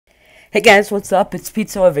Hey guys, what's up? It's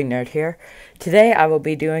Pizza Living Nerd here. Today I will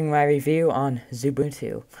be doing my review on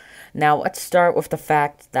Xubuntu. Now let's start with the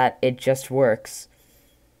fact that it just works.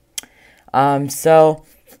 So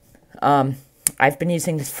I've been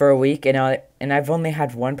using this for a week and I've only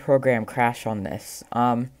had one program crash on this.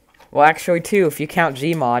 Well actually two if you count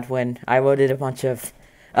Gmod when I loaded a bunch of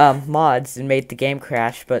mods and made the game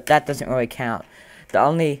crash, but that doesn't really count. The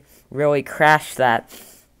only really crash that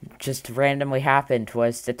just randomly happened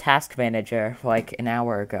was the task manager like an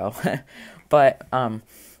hour ago. But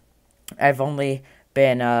I've only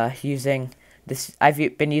been using this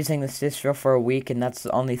distro for a week, and that's the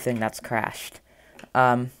only thing that's crashed.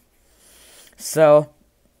 So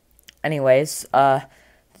anyways,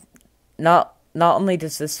 not only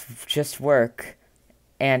does this just work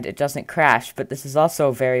and it doesn't crash, but this is also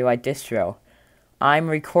a very light distro. I'm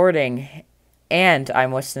recording and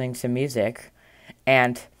I'm listening to music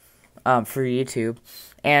and for YouTube,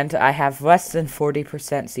 and I have less than 40%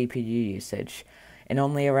 CPU usage and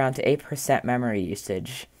only around 8% memory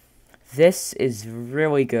usage. This is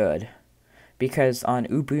really good because on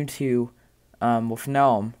Ubuntu with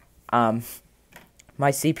GNOME, my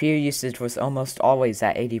CPU usage was almost always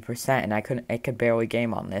at 80%, and I could barely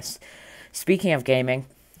game on this. Speaking of gaming,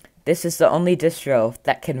 this is the only distro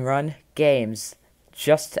that can run games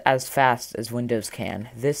just as fast as Windows can.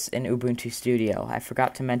 This in Ubuntu Studio. I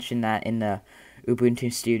forgot to mention that in the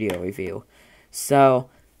Ubuntu Studio review. So,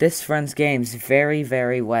 this runs games very,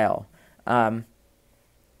 very well.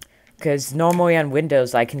 Because normally on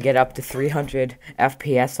Windows I can get up to 300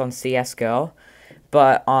 FPS on CSGO,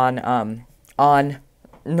 but on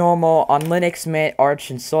Linux, Mint, Arch,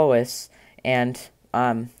 and Solus, and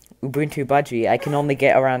Ubuntu Budgie, I can only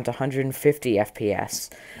get around 150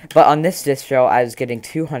 FPS. But on this distro, I was getting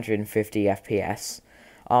 250 FPS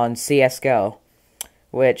on CSGO,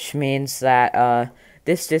 which means that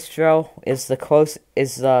this distro is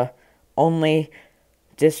the only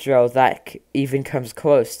distro that even comes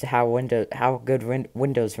close to how good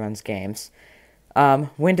Windows runs games.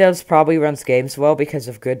 Windows probably runs games well because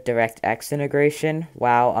of good DirectX integration,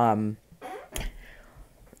 while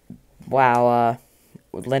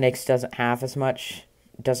Linux doesn't have as much,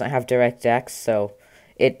 doesn't have DirectX, so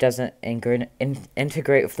it doesn't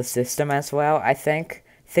integrate with the system as well, I think.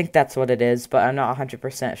 I think that's what it is, but I'm not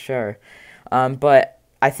 100% sure. But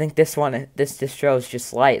I think this distro is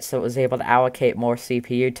just light, so it was able to allocate more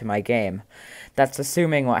CPU to my game. That's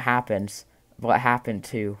assuming what happened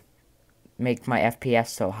to make my FPS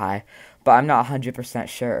so high, but I'm not 100%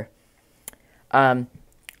 sure.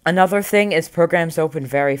 Another thing is programs open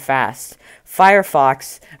very fast.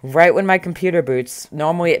 Firefox, right when my computer boots,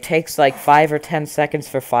 normally it takes like 5 or 10 seconds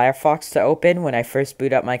for Firefox to open when I first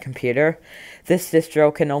boot up my computer. This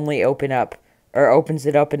distro can only opens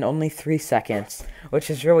it up in only 3 seconds, which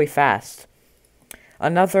is really fast.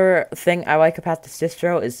 Another thing I like about this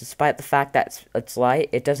distro is despite the fact that it's light,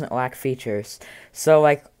 it doesn't lack features. So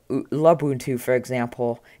like Xubuntu, for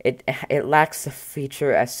example, it lacks a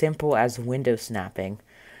feature as simple as window snapping.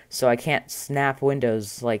 So I can't snap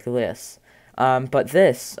windows like this. But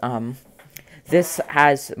this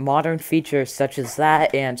has modern features such as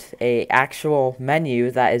that and a actual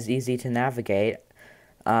menu that is easy to navigate.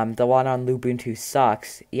 The one on Xubuntu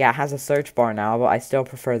sucks. Yeah, it has a search bar now, but I still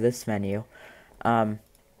prefer this menu.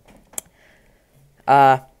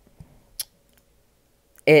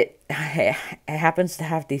 It happens to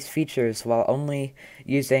have these features while only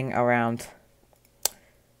using around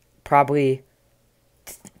probably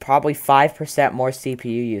 5% more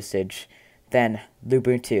CPU usage than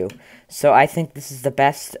Xubuntu. So I think this is the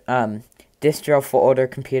best distro for older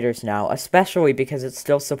computers now, especially because it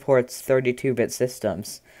still supports 32-bit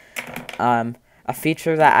systems. A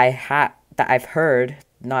feature that I've heard,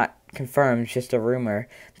 not confirmed, just a rumor,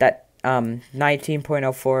 that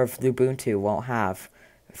 19.04 of Xubuntu won't have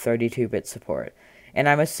 32-bit support. And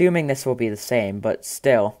I'm assuming this will be the same, but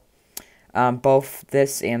still, both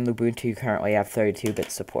this and Xubuntu currently have 32-bit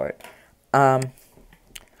support. Now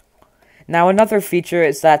another feature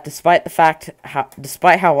is that despite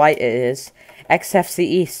how light it is,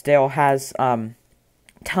 XFCE still has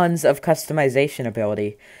tons of customization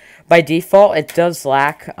ability. By default, it does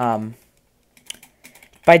lack a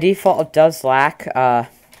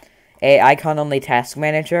icon-only task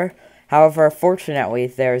manager. However, fortunately,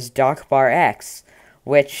 there's DocBar X,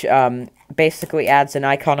 which basically adds an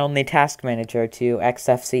icon-only task manager to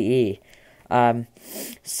XFCE.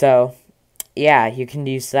 So, yeah, you can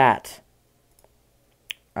use that.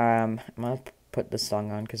 I'm gonna put this song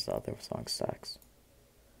on because the other song sucks.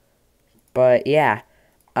 But, yeah.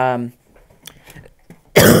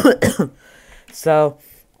 So,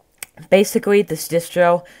 Basically, this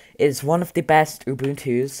distro is one of the best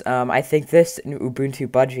Ubuntus. I think this and Ubuntu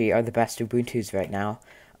Budgie are the best Ubuntus right now.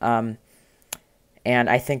 And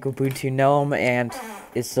I think Ubuntu GNOME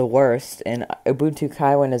is the worst, and Ubuntu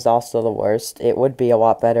Kaiwin is also the worst. It would be a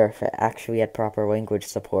lot better if it actually had proper language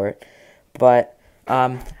support. But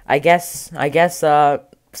I guess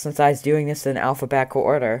since I was doing this in alphabetical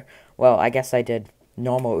order, well, I guess I did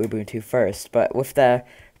normal Ubuntu first. But with the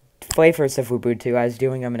flavors of Ubuntu, I was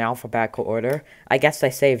doing them in alphabetical order. I guess I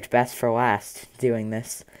saved best for last doing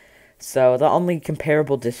this. So the only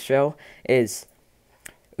comparable distro is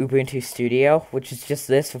Ubuntu Studio, which is just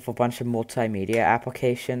this with a bunch of multimedia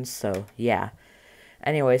applications. So yeah.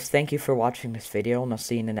 Anyways, thank you for watching this video, and I'll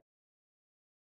see you in the next